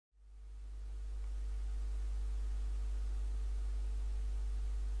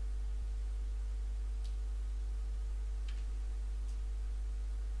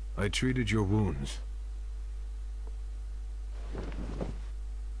I treated your wounds.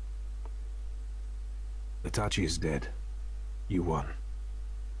 Itachi is dead. You won.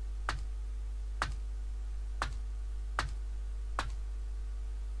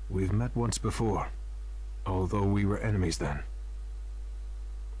 We've met once before, although we were enemies then.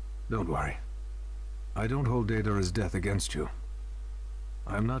 Don't worry. I don't hold Deidara's death against you.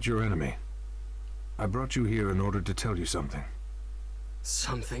 I'm not your enemy. I brought you here in order to tell you something.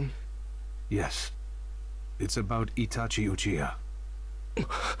 Something? Yes. It's about Itachi Uchiha.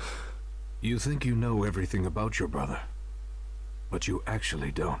 You think you know everything about your brother, but you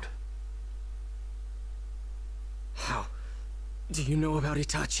actually don't. How do you know about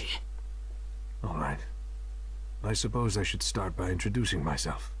Itachi? All right. I suppose I should start by introducing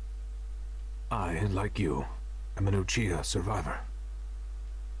myself. I, like you, am an Uchiha survivor.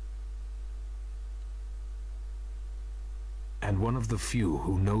 And one of the few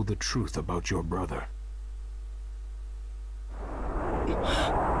who know the truth about your brother.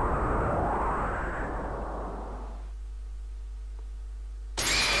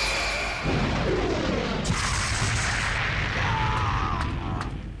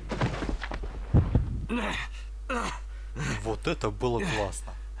 Вот это было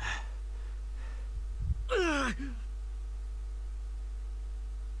классно.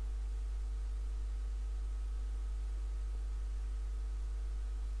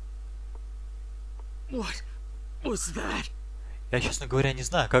 What was that? Я, честно говоря, не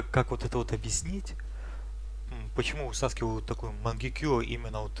знаю, как вот это вот объяснить. Почему у Саски вот такой мангекё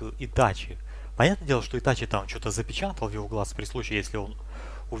именно вот Итачи. Понятное дело, что Итачи там что-то запечатал в его глаз при случае, если он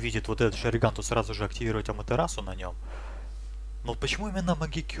увидит вот этот шариган, то сразу же активировать Аматерасу на нем. Но почему именно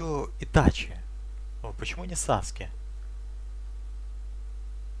мангекё Итачи? Почему не Саски?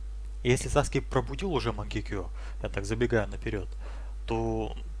 Если Саски пробудил уже мангекё, я так забегаю наперед,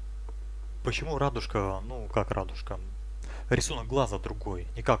 то почему радужка, ну как радужка, рисунок глаза другой,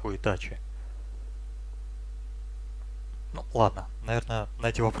 не как у Итачи? Ну ладно, наверное, на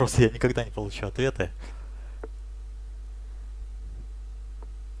эти вопросы я никогда не получу ответы.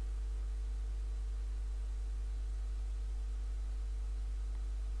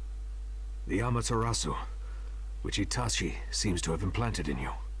 The Amaterasu, which Itachi seems to have implanted in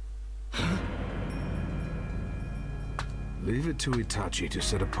you. Leave it to Itachi to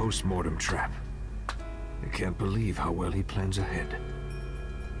set a post-mortem trap. I can't believe how well he plans ahead.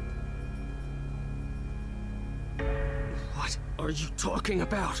 What are you talking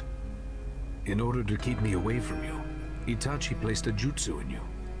about? In order to keep me away from you, Itachi placed a jutsu in you.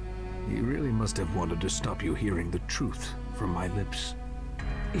 He really must have wanted to stop you hearing the truth from my lips.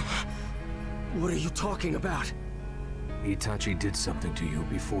 What are you talking about? Itachi did something to you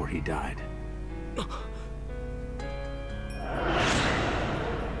before he died.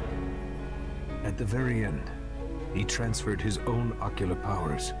 At the very end, he transferred his own ocular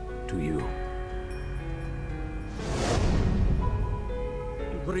powers to you.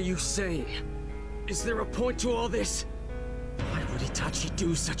 What are you saying? Is there a point to all this? Why would Itachi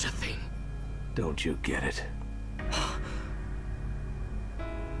do such a thing? Don't you get it?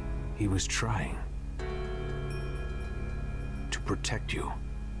 He was trying to protect you.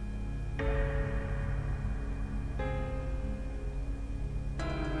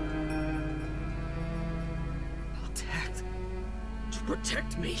 Protect? To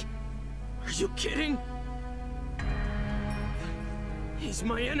protect me? Are you kidding? He's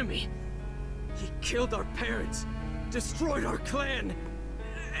my enemy. He killed our parents, destroyed our clan,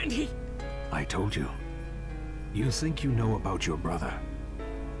 and he... I told you. You think you know about your brother,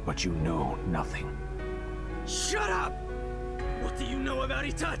 but you know nothing. Shut up! What do you know about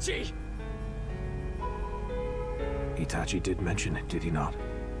Itachi? Itachi did mention it, did he not?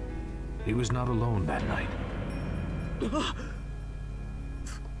 He was not alone that night.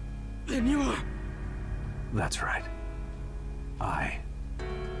 Then you're... That's right. I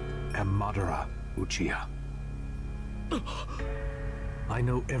am Madara Uchiha. I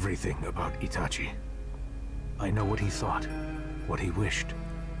know everything about Itachi. I know what he thought, what he wished,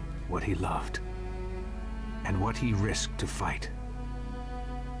 what he loved, and what he risked to fight.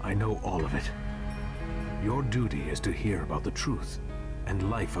 I know all of it. Your duty is to hear about the truth and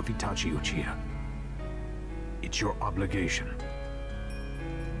life of Itachi Uchiha. It's your obligation.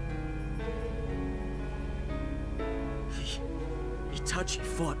 Itachi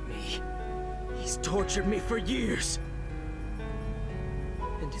fought me. He's tortured me for years.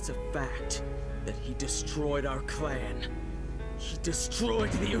 And it's a fact that he destroyed our clan. He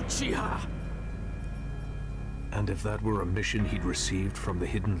destroyed the Uchiha. And if that were a mission he'd received from the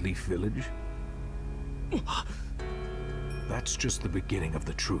Hidden Leaf Village? That's just the beginning of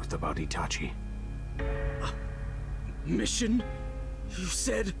the truth about Itachi. Mission? You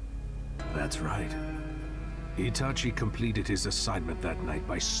said? That's right. Itachi completed his assignment that night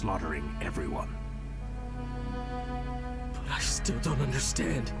by slaughtering everyone. But I still don't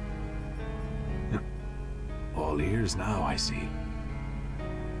understand. All ears now, I see.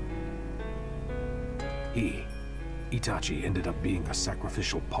 Itachi ended up being a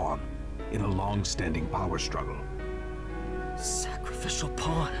sacrificial pawn in a long-standing power struggle. Sacrificial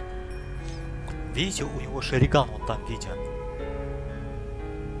pawn? Видите, у него шариган он там виден.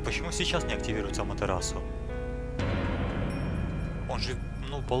 Почему сейчас не активируется Аматерасу? Он же,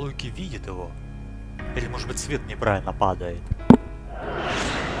 ну, по логике видит его. Или, может быть, свет неправильно падает.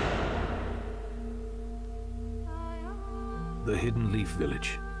 The Hidden Leaf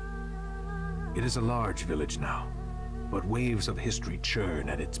Village. It is a large village now, but waves of history churn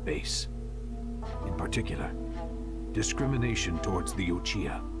at its base. In particular, discrimination towards the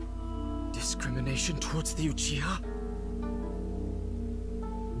Uchiha. Discrimination towards the Uchiha?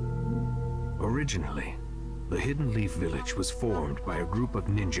 Originally, the Hidden Leaf Village was formed by a group of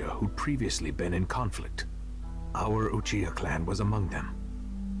ninja who'd previously been in conflict. Our Uchiha clan was among them.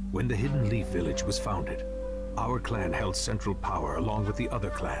 When the Hidden Leaf Village was founded, our clan held central power along with the other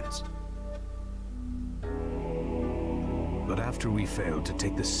clans. But after we failed to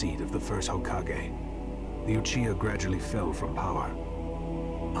take the seat of the first Hokage, the Uchiha gradually fell from power.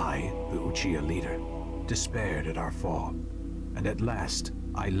 I, the Uchiha leader, despaired at our fall, and at last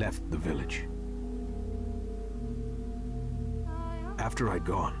I left the village. After I'd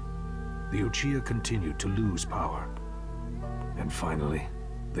gone, the Uchiha continued to lose power. And finally,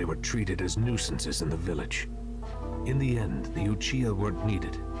 they were treated as nuisances in the village. In the end, the Uchiha weren't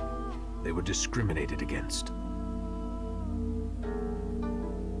needed. They were discriminated against.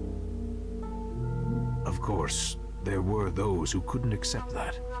 Of course, there were those who couldn't accept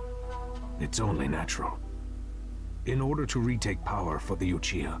that. It's only natural. In order to retake power for the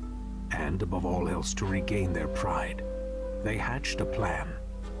Uchiha, and above all else to regain their pride, they hatched a plan.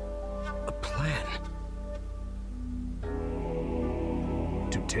 A plan?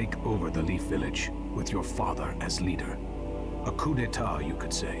 To take over the Leaf Village with your father as leader. A coup d'etat, you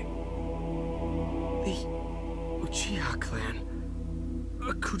could say. The Uchiha clan?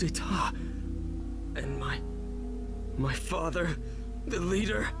 A coup d'etat? And my father, the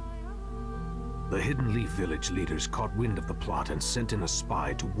leader? The Hidden Leaf Village leaders caught wind of the plot and sent in a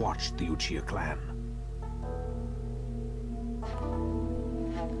spy to watch the Uchiha clan.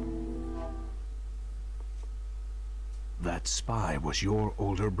 That spy was your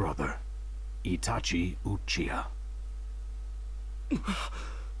older brother, Itachi Uchiha.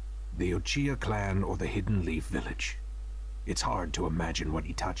 The Uchiha clan or the Hidden Leaf Village. It's hard to imagine what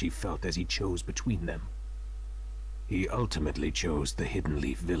Itachi felt as he chose between them. He ultimately chose the Hidden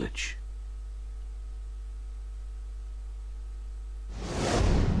Leaf Village.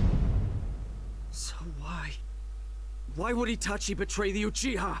 So why would Itachi betray the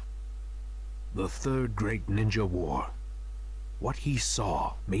Uchiha? The Third Great Ninja War. What he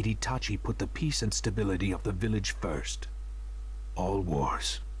saw made Itachi put the peace and stability of the village first. All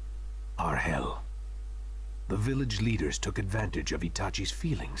wars are hell. The village leaders took advantage of Itachi's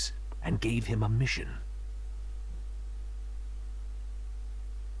feelings and gave him a mission.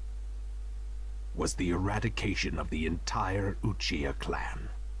 Was the eradication of the entire Uchiha clan.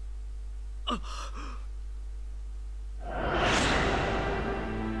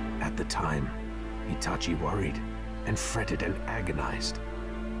 At the time, Itachi worried and fretted and agonized.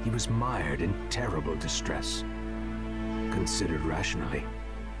 He was mired in terrible distress. Considered rationally,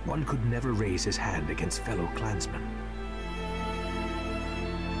 one could never raise his hand against fellow clansmen.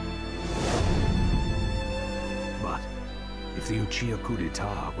 But if the Uchiha coup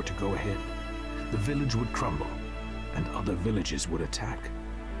d'etat were to go ahead, the village would crumble, and other villages would attack.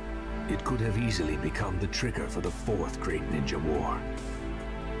 It could have easily become the trigger for the Fourth Great Ninja War.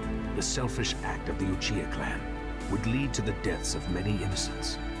 The selfish act of the Uchiha clan would lead to the deaths of many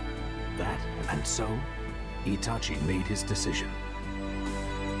innocents. And so, Itachi made his decision.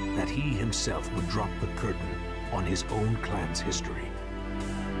 That he himself would drop the curtain on his own clan's history.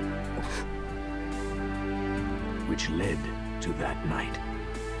 Which led to that night.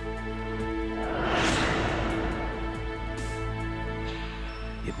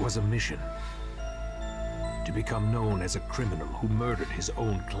 It was a mission. To become known as a criminal who murdered his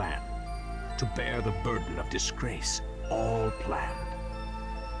own clan. To bear the burden of disgrace, all planned.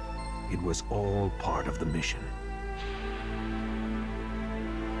 It was all part of the mission.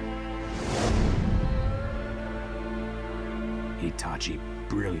 Itachi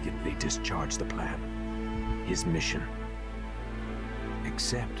brilliantly discharged the plan. His mission,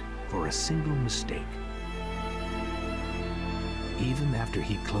 except for a single mistake. Even after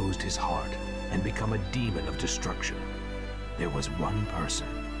he closed his heart and become a demon of destruction, there was one person,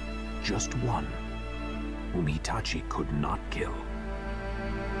 just one, whom Itachi could not kill.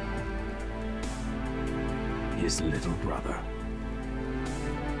 His little brother.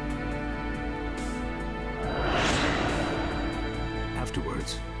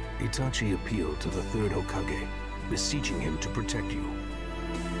 Afterwards, Itachi appealed to the third Hokage, beseeching him to protect you.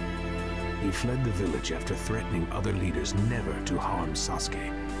 He fled the village after threatening other leaders never to harm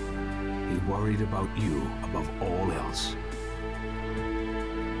Sasuke. He worried about you above all else.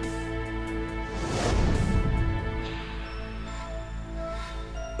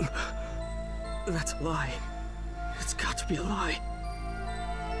 That's a lie. It's got to be a lie.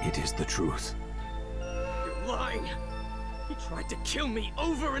 It is the truth. You're lying. He tried to kill me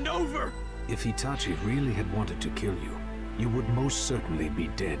over and over. If Itachi really had wanted to kill you, you would most certainly be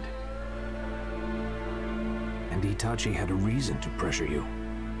dead. And Itachi had a reason to pressure you.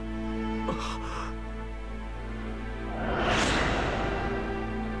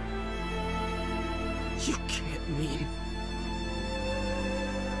 You can't mean...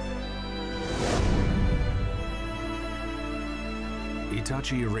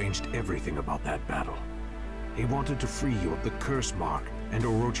 Itachi arranged everything about that battle. He wanted to free you of the curse mark and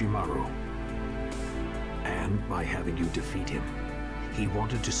Orochimaru. And by having you defeat him, he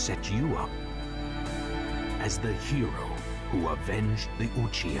wanted to set you up as the hero who avenged the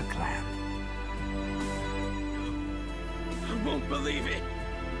Uchiha clan. I won't believe it.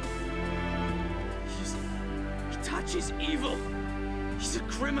 Itachi's evil. He's a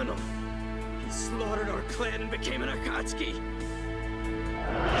criminal. He slaughtered our clan and became an Akatsuki.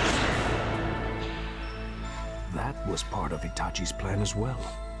 That was part of Itachi's plan as well.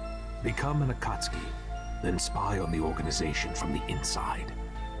 Become an Akatsuki, then spy on the organization from the inside.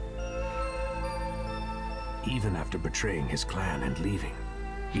 Even after betraying his clan and leaving,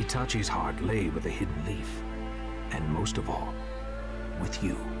 Itachi's heart lay with the hidden leaf. And most of all, with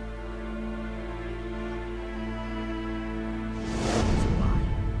you.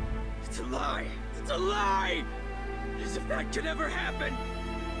 It's a lie! It's a lie! As if that could ever happen!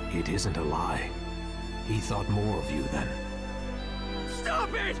 It isn't a lie. He thought more of you then.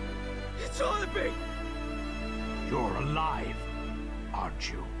 Stop it! It's haunting! You're alive,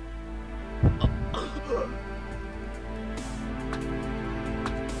 aren't you?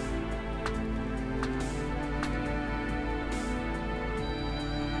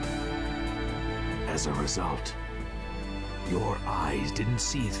 As a result, your eyes didn't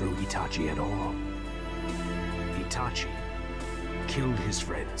see through Itachi at all. Itachi killed his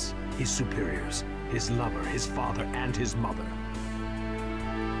friends, his superiors, his lover, his father, and his mother.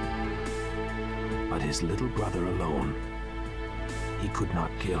 But his little brother alone, he could not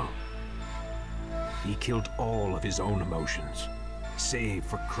kill. He killed all of his own emotions, save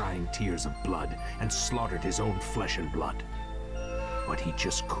for crying tears of blood, and slaughtered his own flesh and blood. But he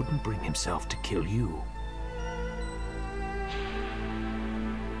just couldn't bring himself to kill you.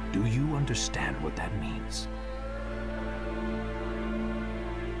 Do you understand what that means?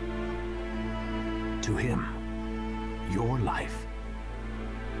 To him, your life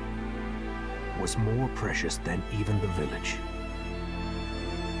was more precious than even the village.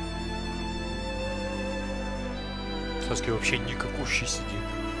 Саски вообще никакущий сидит.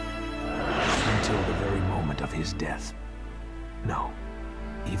 Until the very moment of his death. No,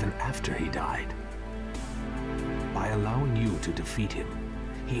 even after he died. By allowing you to defeat him,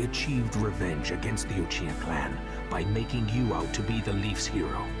 he achieved revenge against the Uchiha clan by making you out to be the Leaf's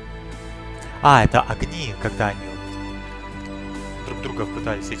hero. А, это огни, когда они вот друг друга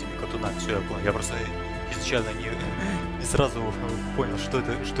пытались этими катунами. Все, я понял. Я просто изначально не сразу понял, что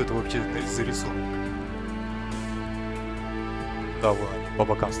это вообще за рисунок. Да, вон они по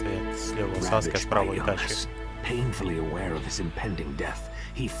бокам стоят. Слева Саска, справа Итачи. Painfully aware of his impending death,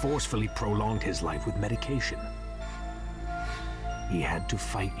 he forcefully prolonged his life with medication. He had to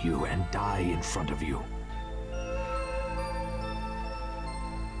fight you and die in front of you.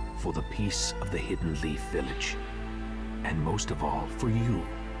 For the peace of the Hidden Leaf Village. And most of all, for you,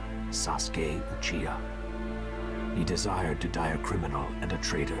 Sasuke Uchiha. He desired to die a criminal and a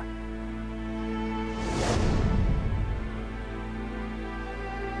traitor.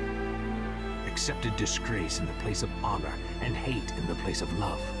 Accepted disgrace in the place of honor and hate in the place of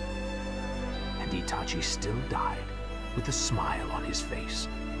love. And Itachi still died with a smile on his face.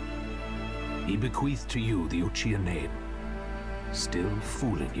 He bequeathed to you the Uchiha name, still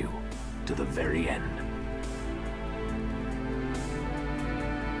fooling you to the very end.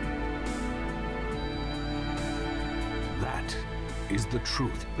 That is the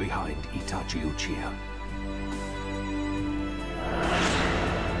truth behind Itachi Uchiha.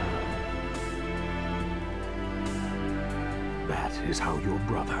 That is how your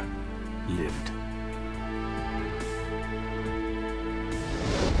brother lived.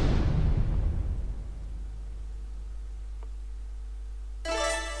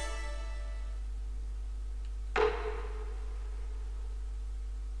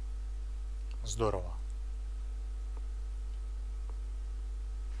 Здорово.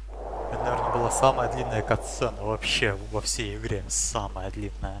 Это, наверное, была самая длинная катсцена вообще во всей игре. Самая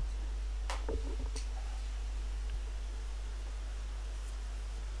длинная.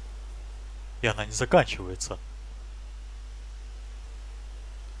 И она не заканчивается.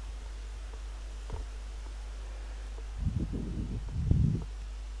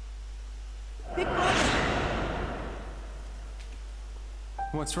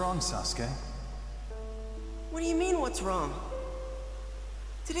 What's wrong, Sasuke? What do you mean, what's wrong?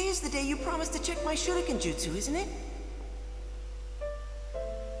 Today is the day you promised to check my Shuriken Jutsu, isn't it?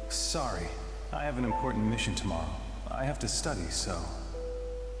 Sorry. I have an important mission tomorrow. I have to study, so...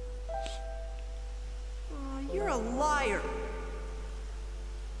 Oh, you're a liar.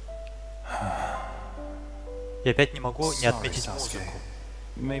 Я опять не могу не Sorry, отметить Sasuke. музыку.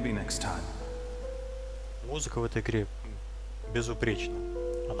 Maybe next time. Музыка в этой игре безупречна.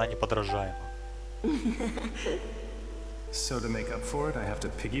 Она неподражаема. So to make up for it, I have to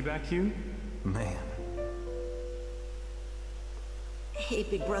piggyback you? Man. Hey,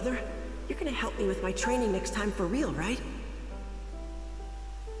 big brother. You're gonna help me with my training next time for real, right?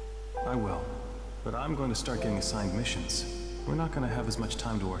 I will. But I'm going to start getting assigned missions. We're not going to have as much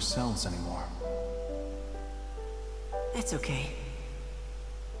time to ourselves anymore. That's okay.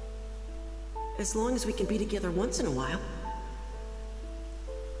 As long as we can be together once in a while,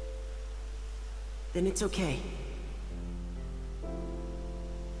 then it's okay.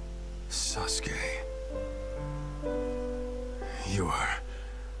 Sasuke. You are...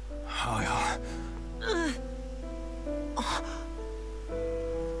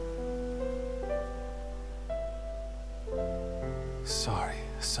 Sorry,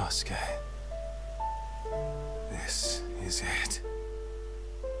 Sasuke. This is it.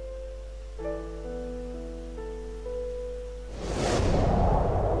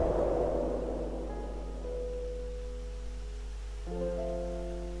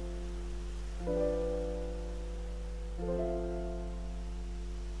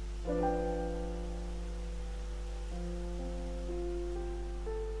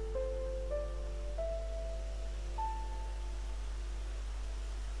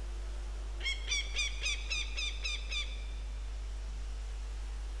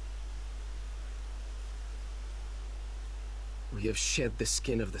 We have shed the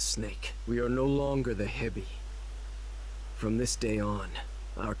skin of the snake. We are no longer the Hebi. From this day on,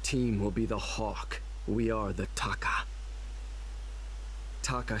 our team will be the Hawk. We are the Taka.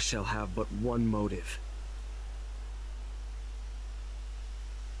 Taka shall have but one motive.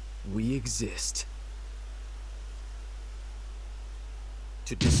 We exist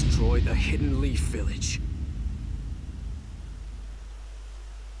to destroy the Hidden Leaf Village.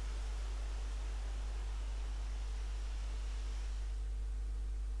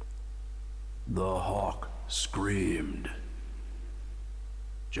 The hawk screamed.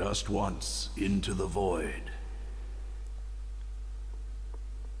 Just once into the void.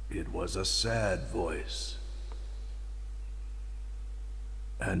 It was a sad voice.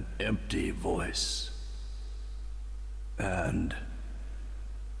 An empty voice. And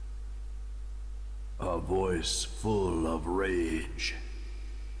a voice full of rage.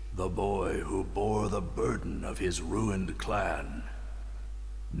 The boy who bore the burden of his ruined clan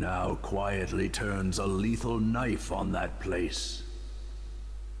now quietly turns a lethal knife on that place.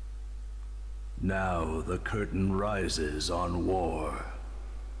 Now the curtain rises on war.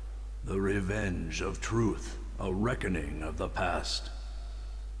 The revenge of truth, a reckoning of the past.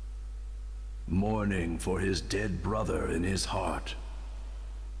 Mourning for his dead brother in his heart.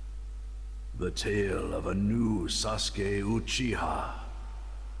 The tale of a new Sasuke Uchiha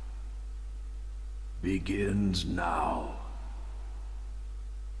begins now.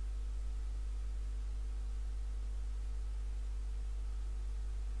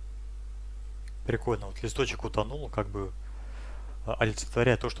 Прикольно. Вот листочек утонул, как бы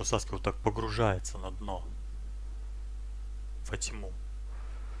олицетворяя то, что Саски вот так погружается на дно. Во тьму.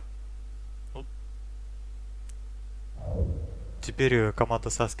 Ну, теперь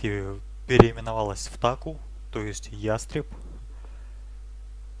команда Саски переименовалась в Таку, то есть Ястреб.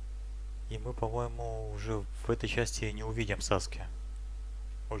 И мы, по-моему, уже в этой части не увидим Саски.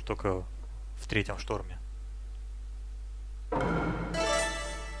 Может, только в третьем шторме.